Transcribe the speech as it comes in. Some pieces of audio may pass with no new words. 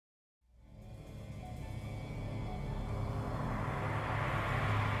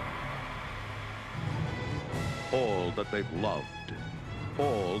all that they've loved,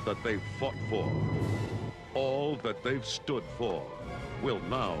 all that they've fought for, all that they've stood for, will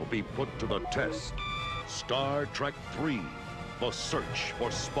now be put to the test. Star Trek III, The Search for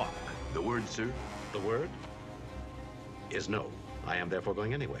Spock. The word, sir? The word is no. I am therefore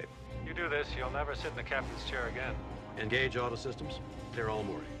going anyway. You do this, you'll never sit in the captain's chair again. Engage auto systems. Clear all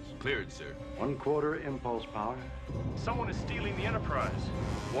moorings. Cleared, sir. 1/4 impulse power. Someone is stealing the Enterprise.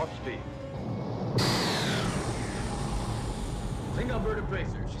 Warp speed. Klingon bird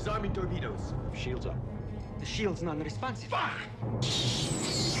appraiser. She's arming torpedoes. Shields up. The shield's non-responsive. We're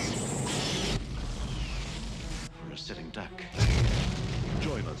a sitting duck.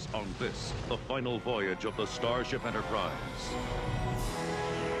 Join us on this, the final voyage of the Starship Enterprise.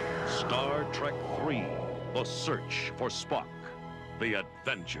 Star Trek III, The Search for Spock. The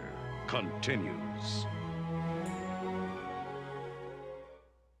adventure continues.